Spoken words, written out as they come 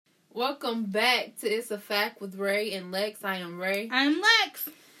Welcome back to It's a Fact with Ray and Lex. I am Ray. I'm Lex.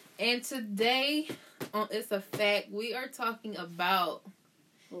 And today on It's a Fact, we are talking about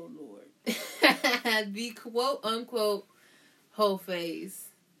Oh, Lord. the quote-unquote whole phase.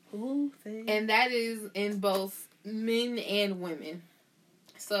 Whole phase. And that is in both men and women.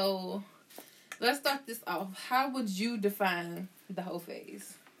 So, let's start this off. How would you define the whole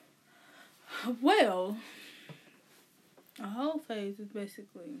phase? Well, a whole phase is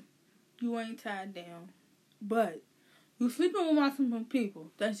basically you ain't tied down, but you sleeping with multiple people.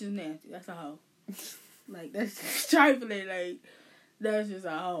 That's just nasty. That's a hoe. Like, that's just trifling. Like, that's just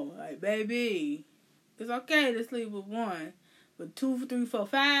a hoe. Like, baby, it's okay to sleep with one, but 2, 3, 4,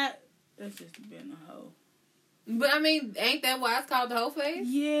 5, that's just being a hoe. But, I mean, ain't that why it's called the whole phase?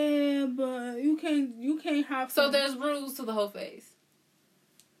 Yeah, but you can't have... So, there's rules to the whole phase.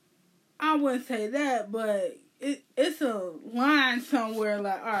 I wouldn't say that, but it's a line somewhere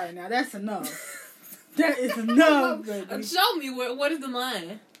like, all right, now that's enough. That is enough, baby. Show me what is the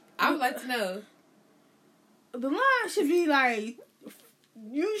line. I would like to know. The line should be like,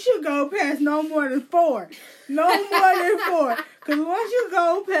 you should go past no more than 4. No more than 4. Because once you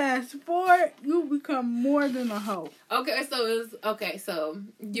go past 4, you become more than a hoe. Okay, so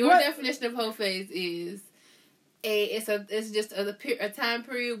your definition of whole phase is it's just a time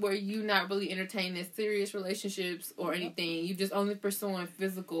period where you're not really entertaining serious relationships or anything. You just only pursuing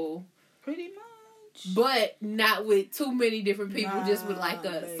physical. Pretty much. But not with too many different people, just with like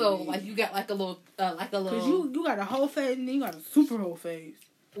a baby. So like you got like a little Because you got a whole phase and then you got a super whole phase.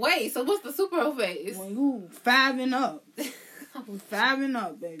 Wait, so what's the super whole phase? When you 5 and up. 5 and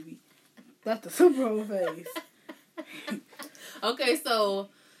up, baby. That's the super whole phase. Okay, so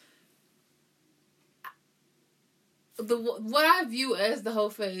what I view as the whole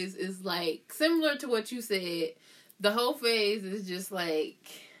phase is like similar to what you said. The whole phase is just like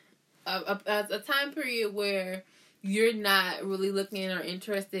a time period where you're not really looking or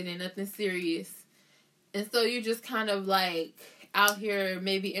interested in nothing serious, and so you're just kind of like out here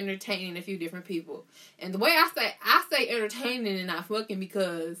maybe entertaining a few different people. And the way I say entertaining and not fucking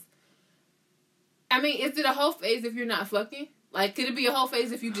because I mean, is it a whole phase if you're not fucking? Like, could it be a whole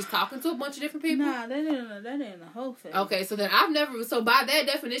phase if you just talking to a bunch of different people? Nah, that ain't a whole phase. Okay, so then by that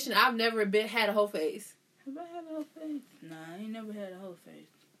definition, I've never had a whole phase. Have I had a whole phase? Nah, I ain't never had a whole phase.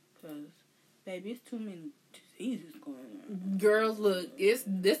 Because, baby, it's too many diseases going on. Girls, look,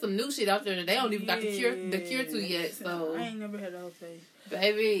 there's some new shit out there that they don't even got the cure to yet, so. I ain't never had a whole phase.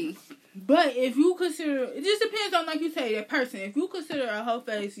 Baby. But if you consider, it just depends on, like you say, that person. If you consider a whole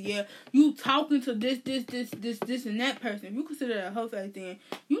phase, yeah, you talking to this, and that person. If you consider that a whole phase, then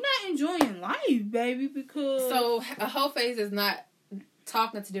you're not enjoying life, baby, because... So, a whole phase is not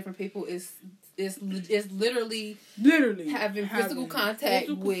talking to different people, it's literally having physical contact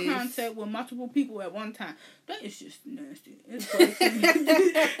with multiple people at one time. That is just nasty. It's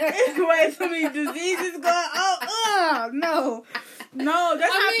way too many diseases going on. No,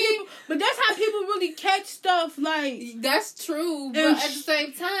 that's how people really catch stuff. Like, that's true, but at the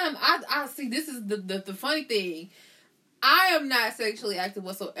same time, I see. This is the funny thing. I am not sexually active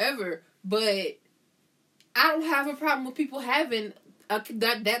whatsoever, but I don't have a problem with people having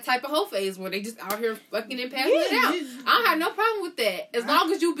that type of whole phase where they just out here fucking and passing it out. I don't have no problem with that. As long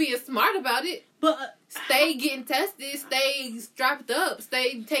as you being smart about it. But stay getting tested, stay strapped up,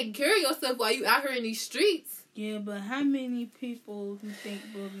 stay taking care of yourself while you out here in these streets. Yeah, but how many people you think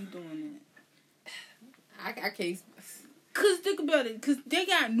will be doing that? I can't. Cause think about it. Cause they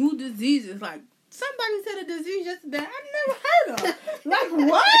got new diseases. Like somebody said a disease yesterday I never heard of. Like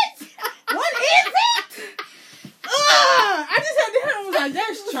what? What is it? I just had to hear him. I was like,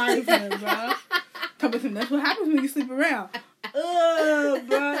 that's trifling, bro. That's what happens when you sleep around.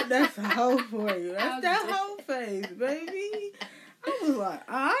 Bro, that's a hoe for you. That's that whole phase, baby. I was like,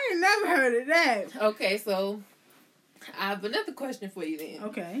 I ain't never heard of that. Okay, so I have another question for you then.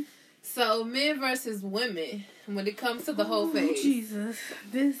 Okay. So, men versus women, when it comes to the whole phase. Jesus,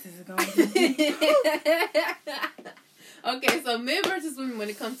 this is going to be... Okay, so men versus women when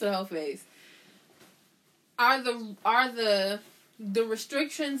it comes to the whole phase. Are the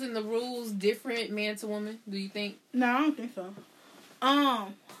restrictions and the rules different man to woman? Do you think? No, I don't think so.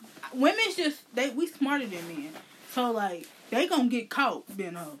 Women's just we smarter than men, so like they gonna get caught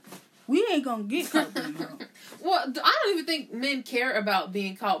being a hoe. We ain't gonna get caught being a hoe. Well, I don't even think men care about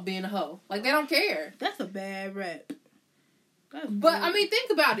being caught being a hoe. Like they don't care. That's a bad rap. But I mean, think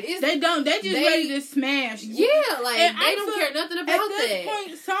about it. They don't. They just ready to smash. Yeah, like they don't care nothing about that. At this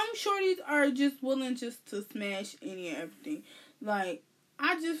point, some shorties are just willing just to smash any and everything. Like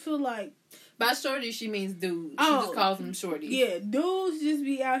I just feel like. By shorty, she means dudes. Oh. She just calls them shorties. Yeah, dudes just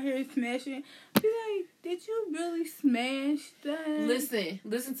be out here smashing. Be like, did you really smash that?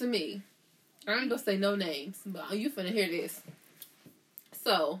 Listen to me. I ain't gonna say no names, but you finna hear this.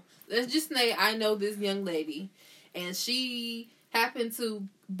 So, let's just say I know this young lady, and she happened to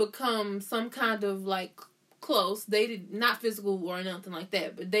become some kind of, like, close. They did not physical or nothing like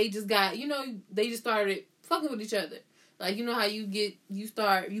that, but they just got, they just started fucking with each other. Like, you know how you be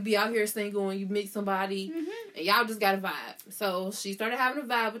out here single and you meet somebody, and y'all just got a vibe. So, she started having a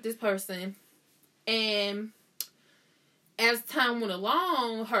vibe with this person, and as time went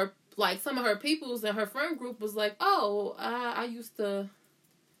along, some of her peoples and her friend group was like, oh, I used to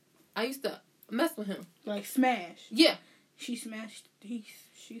mess with him. Like, smash. Yeah. She smashed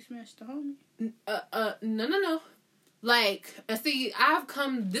the homie? No. Like, see,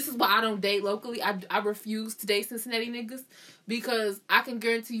 this is why I don't date locally. I refuse to date Cincinnati niggas, because I can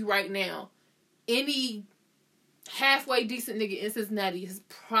guarantee you right now, any halfway decent nigga in Cincinnati has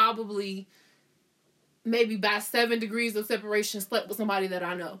probably, maybe by 7 degrees of separation, slept with somebody that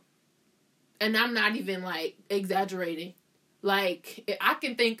I know. And I'm not even, like, exaggerating. Like, I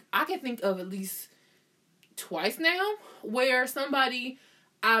can think of at least twice now where somebody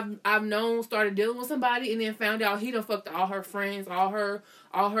I've known started dealing with somebody and then found out he done fucked all her friends, all her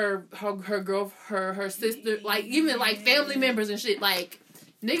girl, her sister, like, even, like, family members and shit. Like,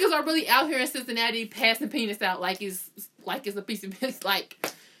 niggas are really out here in Cincinnati passing penis out like it's a piece of piss. Like,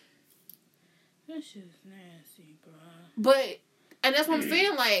 that shit's nasty, bro. But, and that's what I'm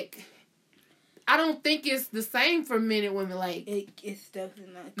saying, like, I don't think it's the same for men and women. Like, it's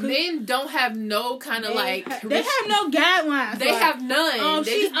definitely not. Men don't have no kind of, like... They have no guidelines. They have none.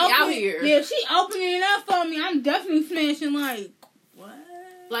 They just be out here. Yeah, she opening it up for me. I'm definitely smashing, like, what?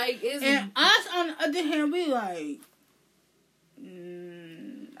 Like, it's... And us, on the other hand, we like...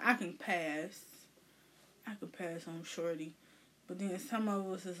 I can pass on shorty. But then some of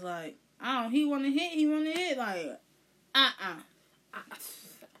us is like, he want to hit. Like,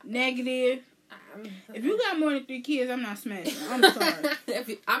 negative. If you got more than 3 kids, I'm not smashing. I'm sorry.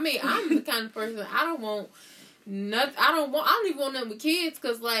 I'm the kind of person, I don't want nothing. I don't even want nothing with kids,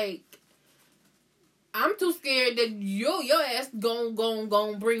 because, like, I'm too scared that your ass gon'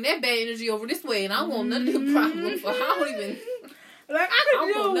 bring that bad energy over this way, and I want none of the problems. So I don't even... Like,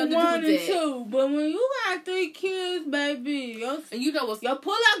 I could do 1 and 2, but when you got 3 kids, baby, and you know what's... your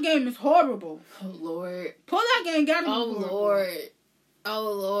pull-out game is horrible. Oh, Lord. Pull-out game gotta be horrible.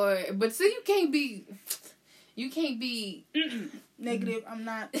 Oh, Lord. But see, you can't be... Negative. I'm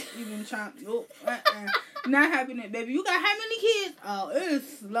not even trying... Not having it, baby. You got how many kids? Oh,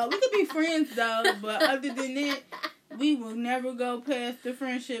 it's low. We could be friends, though, but other than that, we will never go past the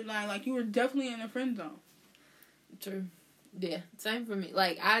friendship line. Like, you were definitely in the friend zone. True. Yeah, same for me.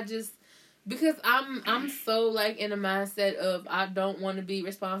 Like, I just... Because I'm so, like, in a mindset of I don't want to be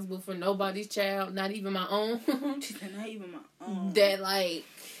responsible for nobody's child, not even my own. Not even my own. That, like,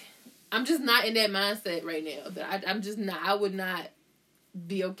 I'm just not in that mindset right now. That I'm just not. I would not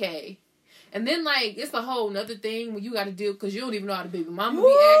be okay. And then, like, it's a whole nother thing when you got to deal, because you don't even know how the baby mama be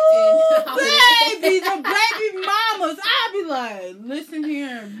acting. Baby, the baby mamas. I be like, listen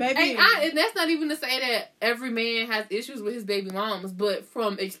here, baby. And that's not even to say that every man has issues with his baby mamas, but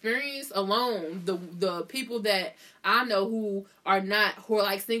from experience alone, the people that I know who are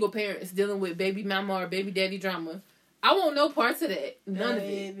like single parents dealing with baby mama or baby daddy drama, I want no parts of that. None of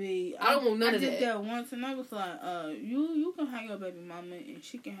it. I don't want none of that. I did that once, and I was like, you can have your baby mama, and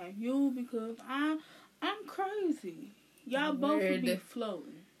she can have you, because I'm crazy. Y'all both would be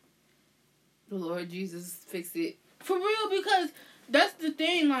floating. The Lord Jesus fix it. For real, because that's the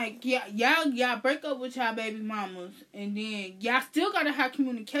thing. Like, y'all break up with y'all baby mamas, and then y'all still gotta have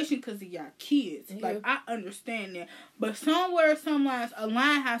communication because of y'all kids. Yeah. Like, I understand that, but somewhere, some lines, a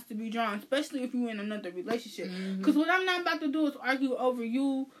line has to be drawn, especially if you're in another relationship. Because what I'm not about to do is argue over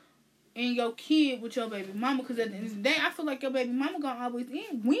you and your kid with your baby mama. Because at the end of the day, I feel like your baby mama gonna always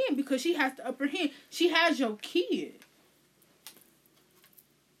win because she has the upper hand. She has your kid.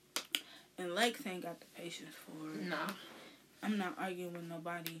 And Lex ain't got the patience for it. Nah. I'm not arguing with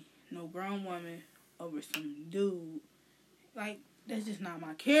nobody, no grown woman, over some dude. Like, that's just not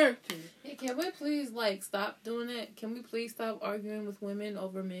my character. Hey, can we please, like, stop doing that? Can we please stop arguing with women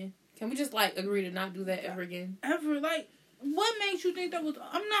over men? Can we just, like, agree to not do that ever again? Ever? Like, what makes you think that was...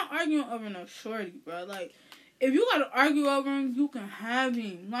 I'm not arguing over no shorty, bro. Like, if you gotta argue over him, you can have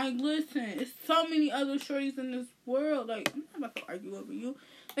him. Like, listen, it's so many other shorties in this world. Like, I'm not about to argue over you.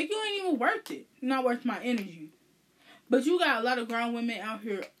 Like, you ain't even worth it. You're not worth my energy. But you got a lot of grown women out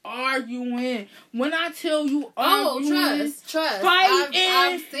here arguing. When I tell you arguing, trust. fighting.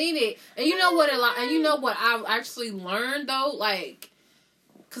 I've seen it. And you know what? And you know what I've actually learned though, like.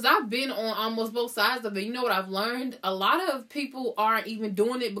 Because I've been on almost both sides of it. You know what I've learned? A lot of people aren't even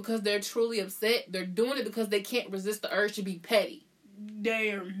doing it because they're truly upset. They're doing it because they can't resist the urge to be petty.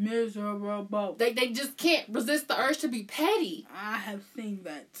 They are miserable. They just can't resist the urge to be petty. I have seen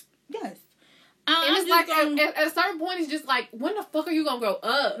that. Yes. And it's like, at a certain point, it's just like, when the fuck are you gonna grow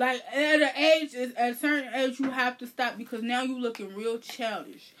up? Like, at a certain age, you have to stop because now you looking real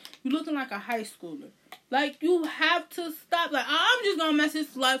childish. You looking like a high schooler. Like, you have to stop. Like, I'm just gonna mess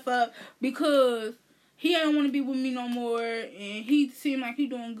his life up because he don't want to be with me no more, and he seemed like he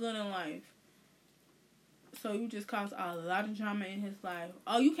doing good in life. So you just caused a lot of drama in his life.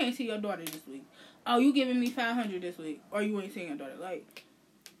 Oh, you can't see your daughter this week. Oh, you giving me $500 this week, or you ain't seeing your daughter. Like,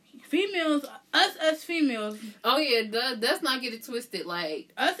 females, us as females. Oh yeah, let's not get it twisted. Like,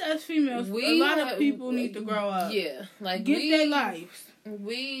 us as females, a lot of people need to grow up. Yeah, like get their lives.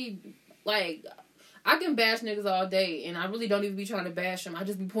 I can bash niggas all day, and I really don't even be trying to bash them. I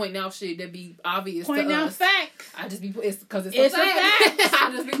just be pointing out shit that be obvious to us. Pointing out facts. I just be, because it's a fact.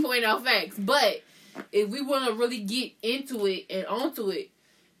 I just be pointing out facts. But if we want to really get into it and onto it,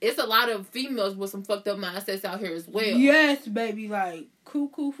 it's a lot of females with some fucked up mindsets out here as well. Yes, baby, like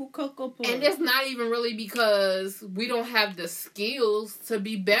cuckoo for cocoa puffs. And it's not even really because we don't have the skills to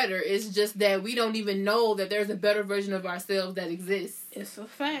be better. It's just that we don't even know that there's a better version of ourselves that exists. It's a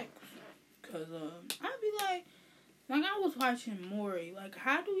fact. Cause I'd be like I was watching Maury. Like,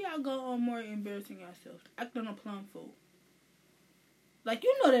 how do y'all go on Maury embarrassing yourselves, acting a plum fool? Like,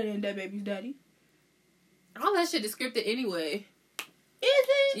 you know that ain't that baby's daddy. All that shit is scripted anyway. Is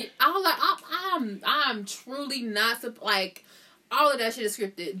it? I'm truly not like. All of that shit is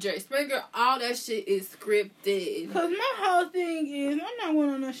scripted. Jerry Springer, all that shit is scripted. Cause my whole thing is, I'm not going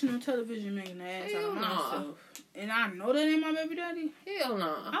on national television making an ass out of myself. And I know that ain't my baby daddy. Hell no.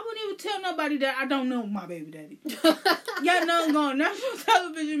 I wouldn't even tell nobody that I don't know my baby daddy. Y'all know I'm going on national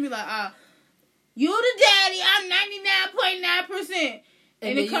television and be like, you the daddy, I'm 99.9%.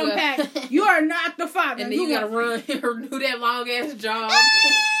 And then come back, you are not the father. And then you gotta run or do that long ass job.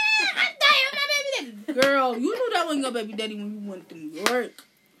 Girl, you knew that wasn't your baby daddy when you went to work.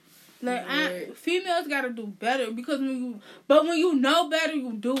 Like, females gotta do better because when you know better,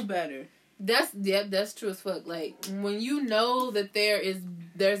 you do better. That's true as fuck. Like, when you know that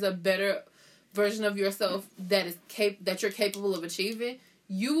there's a better version of yourself that you're capable of achieving,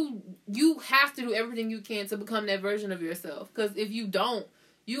 you have to do everything you can to become that version of yourself. Because if you don't,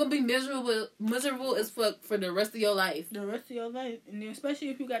 you're gonna be miserable as fuck for the rest of your life. The rest of your life. And then especially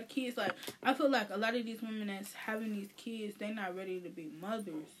if you got kids. Like, I feel like a lot of these women that's having these kids, they're not ready to be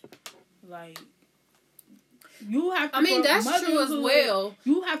mothers. Like, you have to that's true as well.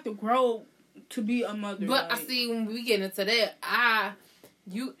 You have to grow to be a mother. But like, I see when we get into that, I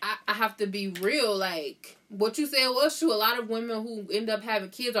have to be real. Like, what you said was true. A lot of women who end up having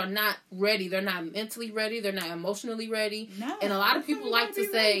kids are not ready. They're not mentally ready. They're not emotionally ready. No, and a lot of people like to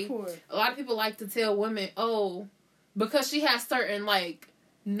say, a lot of people like to tell women, oh, because she has certain, like,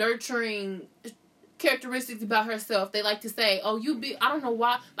 nurturing characteristics about herself, they like to say, oh, I don't know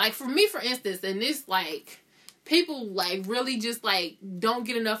why. Like, for me, for instance, and this, like, people, like, really just, like, don't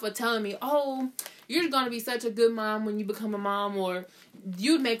get enough of telling me, oh, you're going to be such a good mom when you become a mom, or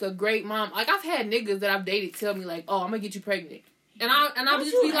you'd make a great mom. Like, I've had niggas that I've dated tell me, like, oh, I'm going to get you pregnant. And I'll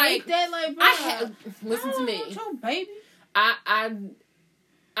just be like, that, like, listen to me. Your baby.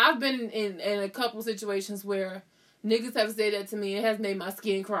 I've been in a couple situations where niggas have said that to me and it has made my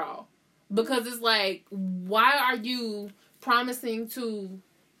skin crawl. Because it's like, why are you promising to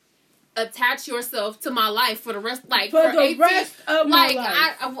attach yourself to my life for the rest, like, for 18, rest of my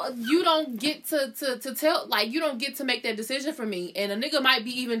life. You don't get to tell, like, you don't get to make that decision for me. And a nigga might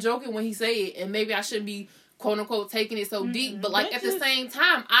be even joking when he say it, and maybe I shouldn't be quote unquote taking it so deep, but like, at the same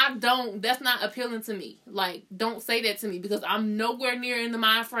time, that's not appealing to me. Like, don't say that to me, because I'm nowhere near in the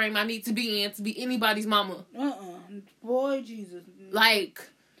mind frame I need to be in to be anybody's mama. Boy, Jesus. Like,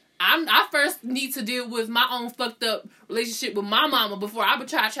 I first need to deal with my own fucked up relationship with my mama before I would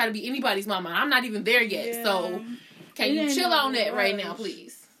try to be anybody's mama. I'm not even there yet. Yeah. So, can you chill on that right now,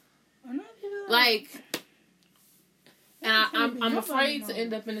 please? Like, and I'm afraid to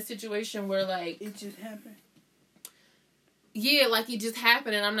end up in a situation where, like, it just happened. Yeah, like, it just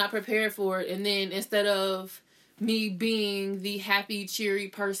happened and I'm not prepared for it. And then instead of me being the happy, cheery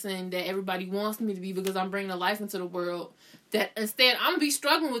person that everybody wants me to be because I'm bringing a life into the world, that instead I'm gonna be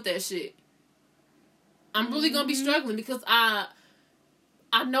struggling with that shit. I'm really gonna be struggling because I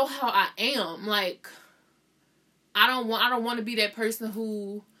know how I am. Like, I don't want to be that person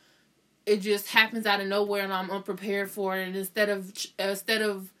who it just happens out of nowhere and I'm unprepared for it. And instead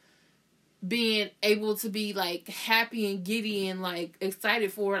of being able to be like happy and giddy and like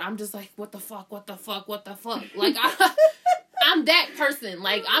excited for it, I'm just like, what the fuck? Like I'm that person.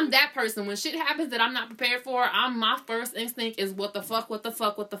 Like I'm that person. When shit happens that I'm not prepared for, my first instinct is what the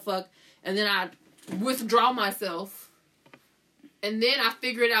fuck, and then I withdraw myself, and then I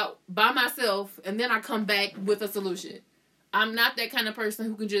figure it out by myself, and then I come back with a solution. I'm not that kind of person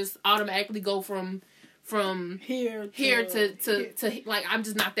who can just automatically go from here to like, I'm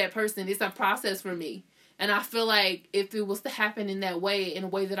just not that person. It's a process for me. And I feel like if it was to happen in a way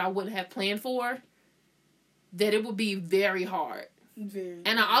that I wouldn't have planned for, that it would be very hard.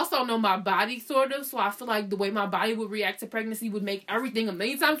 And I also know my body sort of, so I feel like the way my body would react to pregnancy would make everything a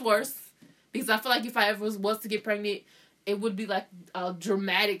million times worse. Because I feel like if I ever was to get pregnant, it would be like a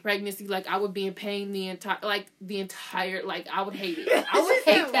dramatic pregnancy. Like I would be in pain the entire, like I would hate it. I would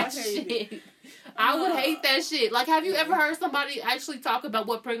hate that shit. I would hate that shit. Like, have you ever heard somebody actually talk about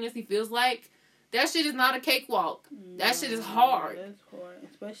what pregnancy feels like? That shit is not a cakewalk. That shit is hard. That's hard,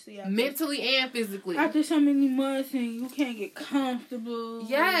 especially mentally and physically. After so many months and you can't get comfortable.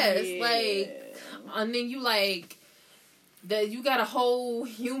 Yes, like, and then you like that you got a whole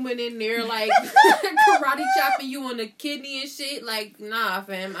human in there like karate chopping you on the kidney and shit. Like, nah,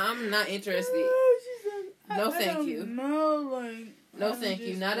 fam, I'm not interested. No, thank you. No, thank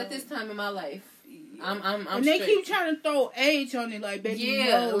you. Not at this time in my life. I'm and they keep trying to throw age on it, like, baby,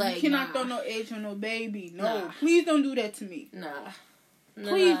 no, like, you cannot throw no age on no baby. No, please don't do that to me.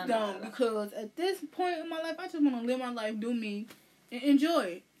 Please don't, because at this point in my life, I just want to live my life, do me, and enjoy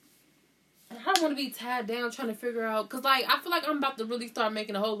it. I don't want to be tied down trying to figure out, because, like, I feel like I'm about to really start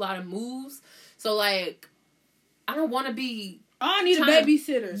making a whole lot of moves, so, like, I don't want to be... Oh, I need a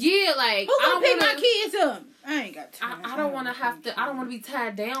babysitter. Yeah, like... Who's gonna pick my kids up? I ain't got time. I don't want to have to... I don't want to be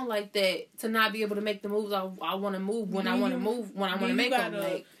tied down like that to not be able to make the moves I want to move when I want to move, when I want to make them.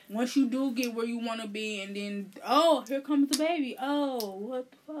 Like, once you do get where you want to be, and then, oh, here comes the baby. Oh,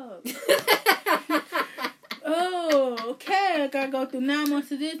 what the fuck? Oh, okay, I gotta go through 9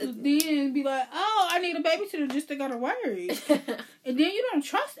 months of this, then be like, oh, I need a babysitter just to go to work. And then you don't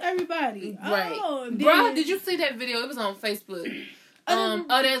trust everybody. Right. Oh, bro, did you see that video? It was on Facebook.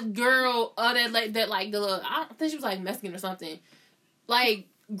 That girl, I think she was like Mexican or something. Like,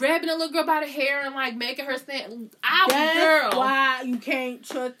 grabbing a little girl by the hair and like making her stand. That's why you can't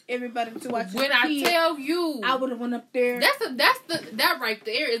trust everybody to watch. When I tell you, I would have went up there. That right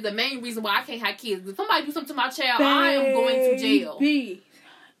there is the main reason why I can't have kids. If somebody do something to my child, I am going to jail.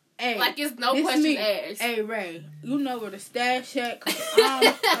 Hey, like, it's no question asked. Hey, Ray, you know where the stash at, 'cause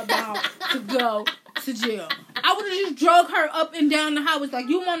I'm about to go to jail. I would have just drug her up and down the highway. Like,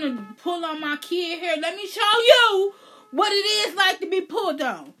 you want to pull on my kid here? Let me show you what it is like to be pulled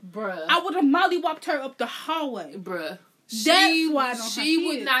on. Bruh. I would have mollywopped her up the hallway. Bruh. That's why I don't she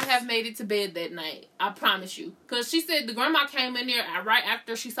would not have made it to bed that night. I promise you. Because she said the grandma came in there right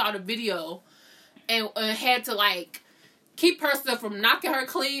after she saw the video and had to, like, keep herself from knocking her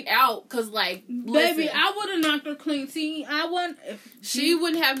clean out. Because, like, baby, I would have knocked her clean. See, she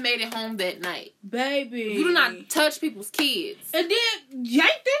wouldn't have made it home that night. Baby. You do not touch people's kids. And then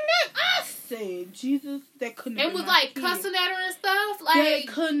yanked in there. I said, Jesus, that couldn't have been my kid. And was, like, cussing at her and stuff. Like,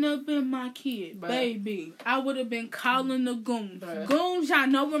 that couldn't have been my kid. Bruh. Baby. I would have been calling the goons. Bruh. Goons, y'all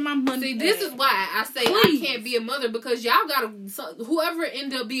know where my money is. See, this is why I say I can't be a mother, because y'all gotta, whoever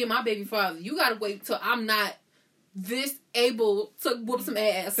end up being my baby father, you gotta wait till I'm not this able to whoop some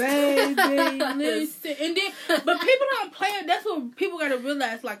ass. Baby, listen. And then, but people don't play it. That's what people gotta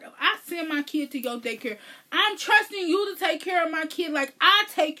realize. Like, if I send my kid to your daycare, I'm trusting you to take care of my kid like I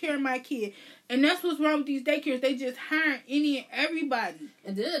take care of my kid. And that's what's wrong with these daycares. They just hire any and everybody.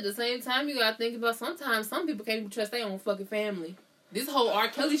 And then at the same time, you gotta think about sometimes some people can't even trust their own fucking family. This whole R.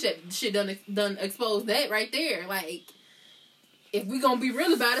 Kelly shit done exposed that right there. Like, if we gonna be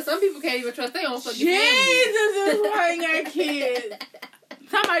real about it, some people can't even trust their own fucking family. Jesus is why I got kids.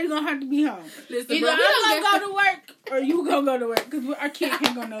 Somebody's gonna have to be home. Listen, either I'm gonna go to work or you gonna go to work, because our kid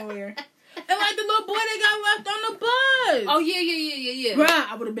can't go nowhere. And like the little boy that got left on the bus. Oh yeah.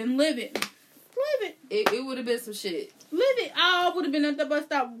 Bruh, I would have been livid. It would have been some shit. Livid. I would have been at the bus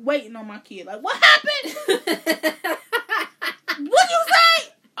stop waiting on my kid. Like, what happened? What'd you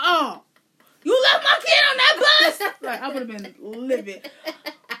say? Oh, you left my kid on that bus? Like, I would have been livid.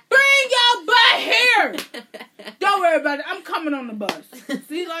 Bring your butt here. Don't worry about it. I'm coming on the bus.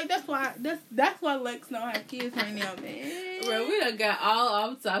 See, like, that's why Lex don't have kids right now, man. Bro, we done got all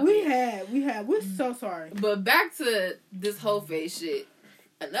off topic. We have. We're so sorry. But back to this whole face shit.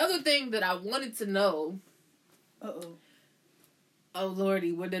 Another thing that I wanted to know Uh-oh. Oh,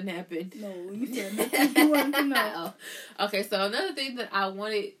 Lordy, what didn't happen? No, you said nothing you wanted to know. Okay, so another thing that I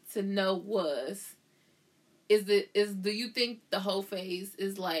wanted to know was, do you think the whole phase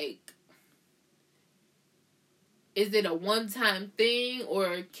is like, is it a one-time thing,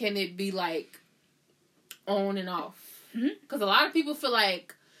 or can it be like on and off? Because a lot of people feel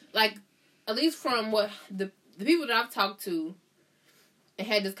like, at least from what the people that I've talked to and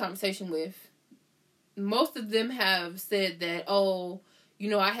had this conversation with, most of them have said that, oh, you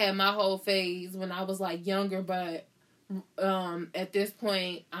know, I had my whole phase when I was like younger, but at this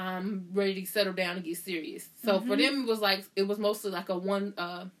point I'm ready to settle down and get serious. So for them it was mostly like a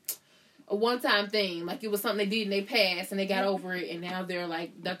one-time thing. Like it was something they did in their past and they got over it, and now they're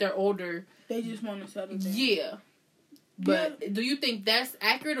like that they're older. They just want to settle down. Yeah. But do you think that's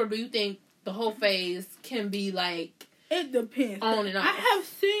accurate, or do you think the whole phase can be like, it depends. On and off? I have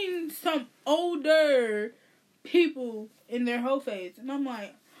seen some older people in their whole phase, and I'm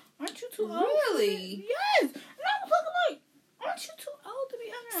like, aren't you too old? Really? Yes. And I was looking like, aren't you too old to be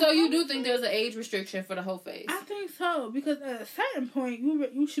having? So you do think there's an age restriction for the whole phase? I think so, because at a certain point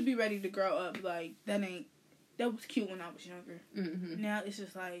you should be ready to grow up. Like that was cute when I was younger. Mm-hmm. Now it's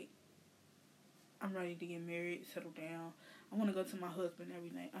just like, I'm ready to get married, settle down. I want to go to my husband every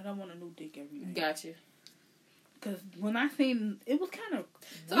night. I don't want a new dick every night. Gotcha. Because when I seen, it was kind of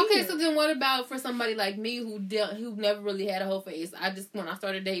okay. So then, what about for somebody like me who never really had a whole phase? When I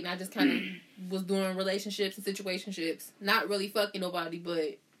started dating, I just kind of was doing relationships and situationships, not really fucking nobody,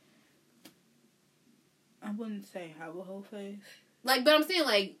 but I wouldn't say have a whole phase. Like, but I'm saying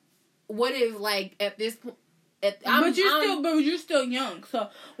like, what if like at this point? But you're still young. So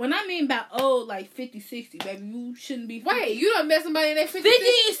when I mean by old, like 50, 60, baby, you shouldn't be 50. Wait, you done met somebody in their 50s?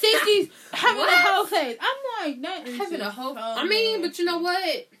 50s, 60s, having a whole phase. I'm like, that is having a whole. I mean, but you know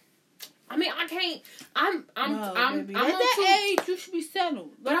what? I mean, I can't. I'm at that age, you should be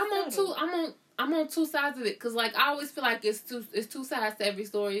settled. But I'm on two sides of it, because like I always feel like it's two sides to every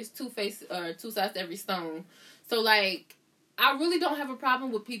story. It's two sides to every stone. So like, I really don't have a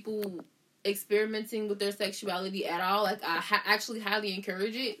problem with people experimenting with their sexuality at all. Like I actually highly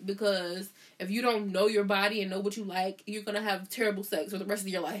encourage it, because if you don't know your body and know what you like, you're gonna have terrible sex for the rest of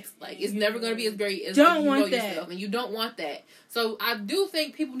your life. Like it's never gonna be as great as you know yourself, and you don't want that. So I do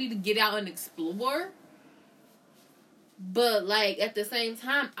think people need to get out and explore. But like at the same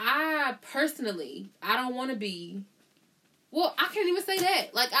time, I don't want to be. Well, I can't even say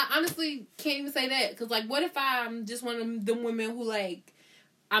that. Like I honestly can't even say that, because like, what if I'm just one of them women who like,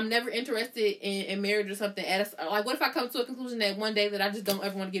 I'm never interested in marriage or something. Like, what if I come to a conclusion that one day that I just don't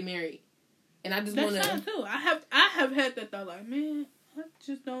ever want to get married, and I just want to? That's fine too. I have had that thought. Like, man, I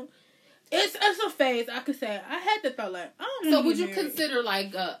just don't. It's a phase. I could say I had that thought. Like, I don't. So would you consider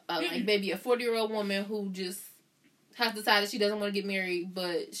like like maybe a 40-year-old woman who just has decided she doesn't want to get married,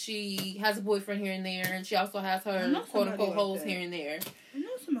 but she has a boyfriend here and there, and she also has her quote unquote hoes here and there? I know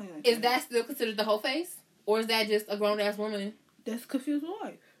somebody like Is that still considered the whole phase, or is that just a grown ass woman? That's confused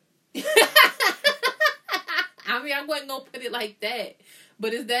wife. I mean, I wasn't gonna put it like that,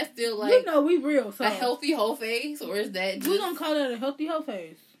 but is that still like, you know, we real, so a healthy whole phase, or is that we're gonna call that a healthy whole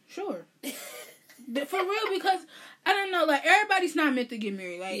phase? Sure. For real, because I don't know, like everybody's not meant to get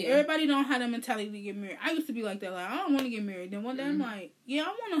married. Like everybody don't have that mentality to get married. I used to be like that. Like I don't want to get married. Then one day I'm like, yeah, I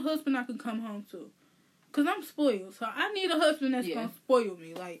want a husband I can come home to, cause I'm spoiled. So I need a husband that's gonna spoil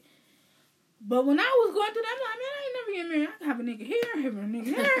me. Like. But when I was going through that, I'm like, man, I ain't never getting married. I can have a nigga here, have a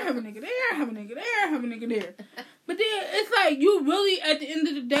nigga there, have a nigga there, have a nigga there, have a nigga there. But then it's like, you really, at the end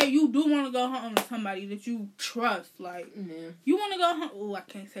of the day, you do want to go home to somebody that you trust. Like, you want to go home. Oh, I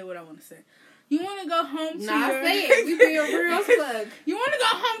can't say what I want to say. You want to go home to your... say it. We be a real plug. You want to go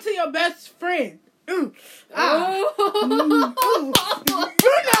home to your best friend. Ooh. Oh. You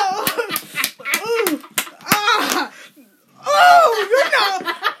know. Ooh. Oh, you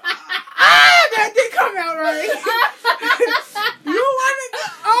know. That did come out right. You want to go?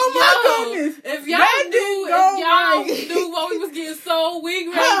 Oh my goodness! If y'all knew what we was getting so weak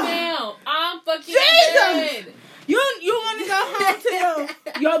right now, I'm fucking dead. You want to go home to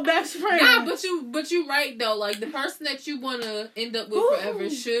your best friend? Nah, but you right though. Like the person that you want to end up with forever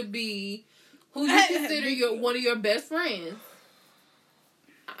should be who you consider one of your best friends.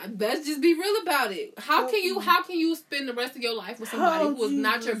 Let's just be real about it. How can you spend the rest of your life with somebody who is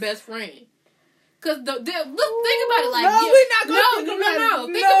not your best friend? Because look, think about it. Like, no, we're not going to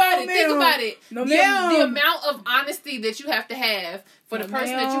Think about it. The amount of honesty that you have to have for the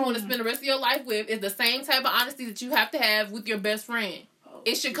person that you want to spend the rest of your life with is the same type of honesty that you have to have with your best friend. Oh,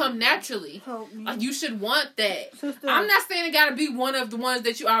 It should come naturally. Help me. Like, you should want that. Sister. I'm not saying it gotta be one of the ones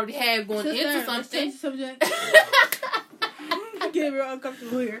that you already have going into something. Subject. I'm getting real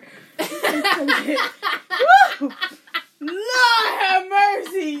uncomfortable here. Lord have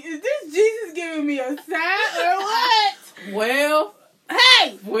mercy. Is this Jesus giving me a sign or what? Well.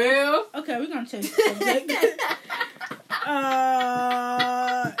 Hey! Well. Okay, we're gonna change the subject.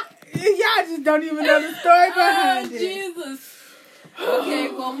 Y'all just don't even know the story behind it. Jesus. Okay,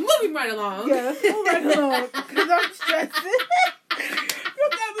 well, moving right along. Yeah, let's move right along. Because I'm stressing. You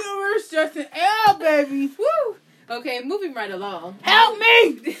got me over here stressing out, baby. Woo! Okay, moving right along. Help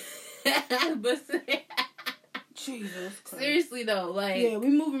me! But Jesus Christ. seriously though, like, yeah, we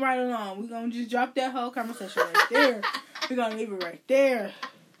moving right along. We gonna just drop that whole conversation right there. We gonna leave it right there.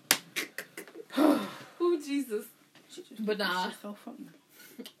 oh Jesus. But nah, It's so funny.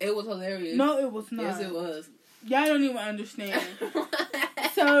 it was hilarious. No, it was not. Yes, it was. Y'all don't even understand.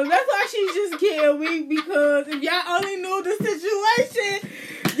 So that's why she's just getting weak, because if y'all only knew the situation,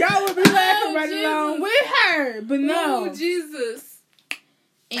 y'all would be laughing right Jesus. along with her. But no. Oh Jesus.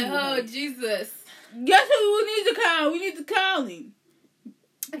 Anyway. Oh Jesus. Guess who we need to call? We need to call him.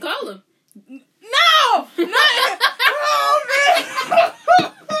 Call him. No! Not oh, man!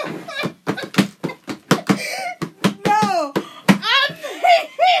 No! I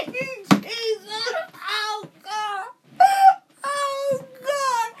mean, Jesus! Oh, God! Oh,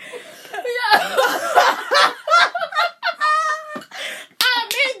 God! I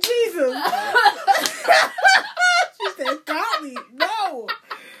mean, Jesus! She said, call me. No!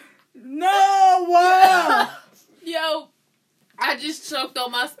 No! Wow! Yo, I just choked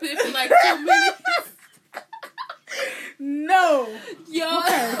on my spit for like 2 minutes. No! Yo,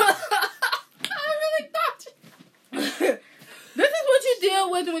 Okay. I really thought you. This is what you deal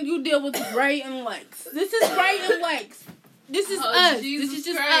with when you deal with Ray and Lex. This is Ray and Lex. This is us. Jesus this is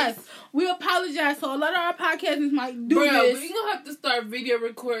just Christ. us. We apologize. So a lot of our podcasters might do Bro, this. we gonna have to start video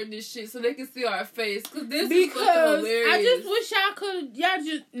recording this shit so they can see our face. Cause this is Because fucking hilarious. I just wish y'all could. Y'all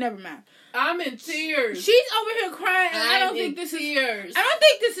just never mind. I'm in tears. She's over here crying, and I don't I'm think in this is. tears. I don't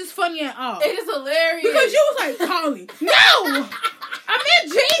think this is funny at all. It is hilarious. Because you was like, call me. No! I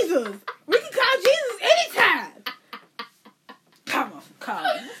meant Jesus. We can call Jesus anytime. Come on, call me.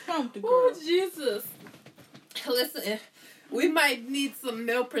 What's wrong with the girl? Oh, Jesus. Listen, we might need some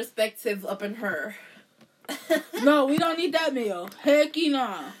male perspective up in her. No, we don't need that meal. Hecky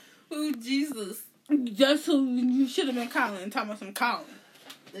no. Oh, Jesus. Just who you should have been calling. Talking about some calling.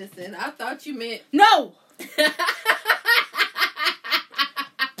 Listen, I thought you meant... No!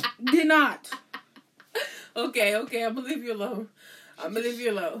 Did not. Okay, I'm gonna leave you alone. I'm gonna leave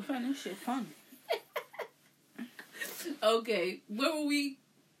you alone. Find this shit funny. Okay, where were we?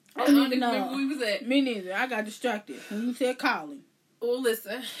 I I don't don't even know. remember where we was at. Me neither. I got distracted when you said calling. Well,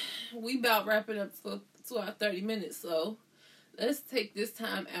 listen, we about wrapping up to our 30 minutes, so let's take this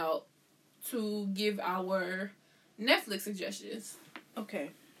time out to give our Netflix suggestions.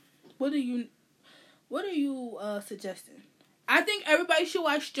 Okay. What are you suggesting? I think everybody should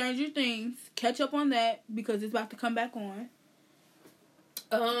watch Stranger Things. Catch up on that because it's about to come back on.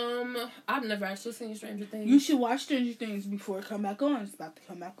 I've never actually seen Stranger Things. You should watch Stranger Things before it come back on. It's about to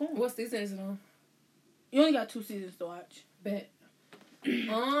come back on. What season is it on? You only got 2 seasons to watch. Bet.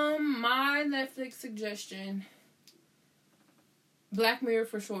 My Netflix suggestion, Black Mirror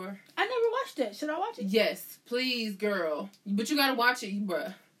for sure. I never watched that. Should I watch it? Yes, please, girl. But you gotta watch it,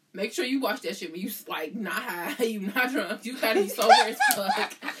 bruh. Make sure you watch that shit when you like not high, you not drunk. You gotta be sober as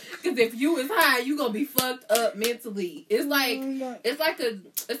fuck. Cause if you is high, you gonna be fucked up mentally. It's like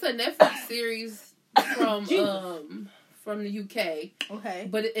it's a Netflix series from the UK. Okay.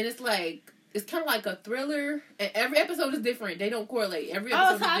 But it's like it's kind of like a thriller, and every episode is different. They don't correlate. Every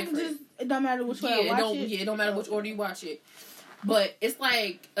episode so I is can different. just, it don't matter which way I watch it. Yeah, it don't matter which order you watch it. But it's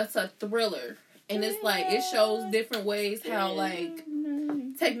like it's a thriller, and it's like it shows different ways how like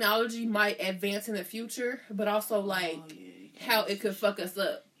technology might advance in the future, but also like how it could fuck us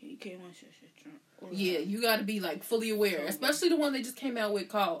up. You can't watch that shit drunk. Yeah, you got to be like fully aware, especially the one they just came out with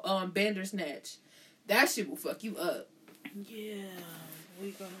called Bandersnatch. That shit will fuck you up. Yeah.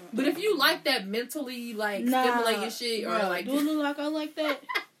 But if you like that mentally like stimulating shit or like do it look like I like that?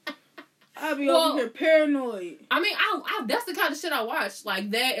 I'll be over here paranoid. I mean, I that's the kind of shit I watch, like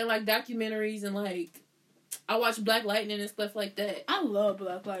that, and like documentaries, and like I watch Black Lightning and stuff like that. I love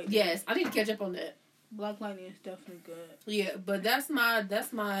Black Lightning. Yes, I need to catch up on that. Black Lightning is definitely good. Yeah, but that's my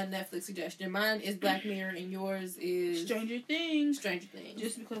Netflix suggestion. Mine is Black Mirror, and yours is Stranger Things. Stranger Things.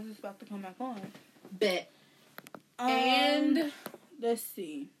 Just because it's about to come back on. Bet. And let's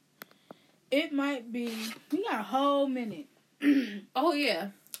see. It might be. We got a whole minute. Oh, yeah.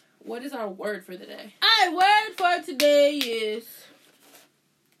 What is our word for the day? Our word for today is...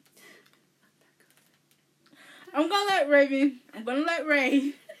 I'm going to let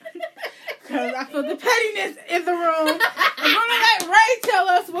Ray... Because I feel the pettiness in the room. I'm going to let Ray tell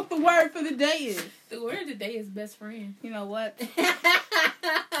us what the word for the day is. The word today is best friend. You know what?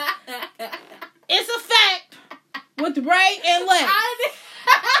 It's a fact with Ray and Lex.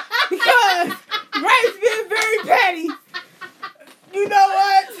 Because Ray's being very petty. You know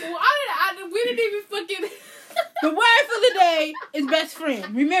what? Well, we didn't even fucking... The word for the day is best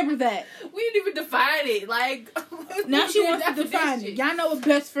friend. Remember that. We didn't even define it. Like, now she wants to define it. Y'all know what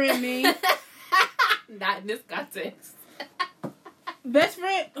best friend means. Not in this context. Best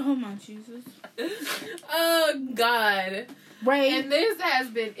friend? Oh my Jesus. Oh God. Ray. And this has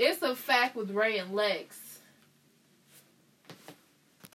been It's a Fact with Ray and Lex.